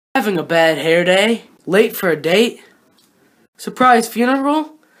Having a bad hair day? Late for a date? Surprise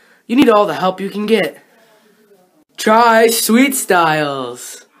funeral? You need all the help you can get. Try Sweet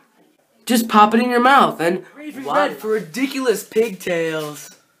Styles. Just pop it in your mouth and red for ridiculous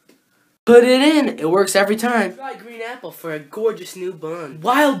pigtails. Put it in. It works every time. Try green apple for a gorgeous new bun.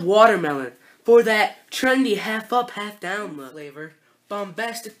 Wild watermelon for that trendy half up, half down look. Flavor.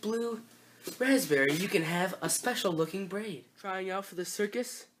 Bombastic blue. Raspberry, you can have a special looking braid. Trying out for the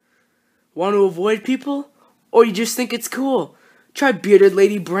circus? Want to avoid people? Or you just think it's cool? Try Bearded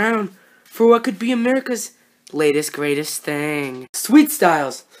Lady Brown for what could be America's latest greatest thing. Sweet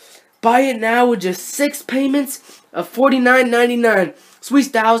Styles. Buy it now with just 6 payments of $49.99. Sweet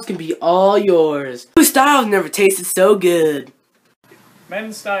Styles can be all yours. Sweet Styles never tasted so good.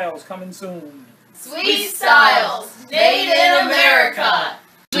 Men's Styles coming soon. Sweet Styles, made in America.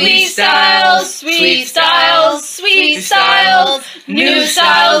 Sweet Styles, Sweet Styles, Sweet Styles, new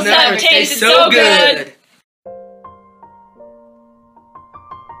styles never tasted so good.